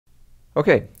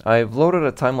Okay, I've loaded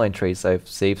a timeline trace I've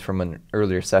saved from an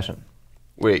earlier session.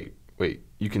 Wait,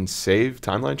 you can save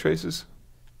timeline traces?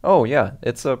 Oh yeah,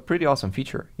 it's a pretty awesome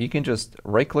feature. You can just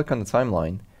right-click on the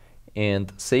timeline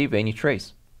and save any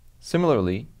trace.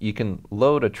 Similarly, you can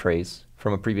load a trace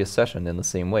from a previous session in the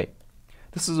same way.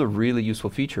 This is a really useful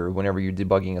feature whenever you're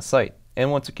debugging a site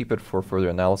and want to keep it for further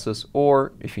analysis,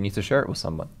 or if you need to share it with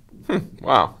someone.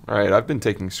 Wow, alright, I've been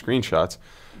taking screenshots.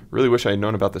 Really wish I had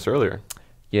known about this earlier.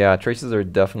 Yeah, traces are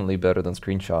definitely better than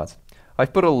screenshots.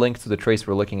 I've put a link to the trace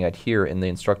we're looking at here in the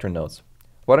instructor notes.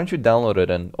 Why don't you download it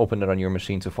and open it on your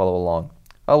machine to follow along?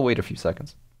 I'll wait a few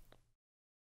seconds.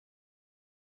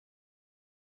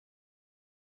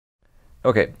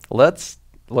 Okay, let's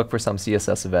look for some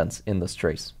CSS events in this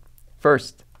trace.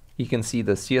 First, you can see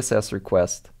the CSS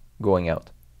request going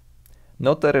out.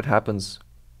 Note that it happens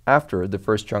after the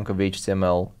first chunk of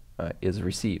HTML is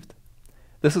received.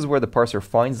 This is where the parser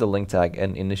finds the link tag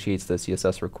and initiates the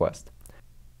CSS request.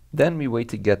 Then we wait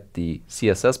to get the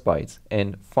CSS bytes,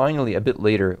 and finally a bit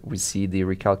later we see the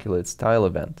recalculate style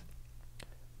event,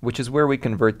 which is where we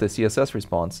convert the CSS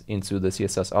response into the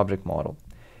CSS object model.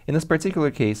 In this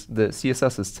particular case, the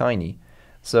CSS is tiny,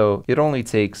 so it only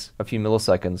takes a few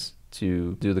milliseconds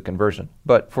to do the conversion.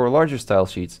 But for larger style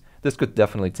sheets, this could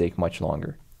definitely take much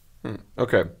longer.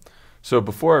 Okay, so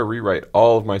before I rewrite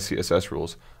all of my CSS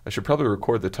rules, I should probably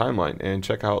record the timeline and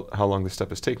check out how long this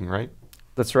step is taking, right?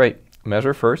 That's right.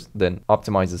 Measure first, then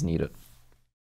optimize as needed.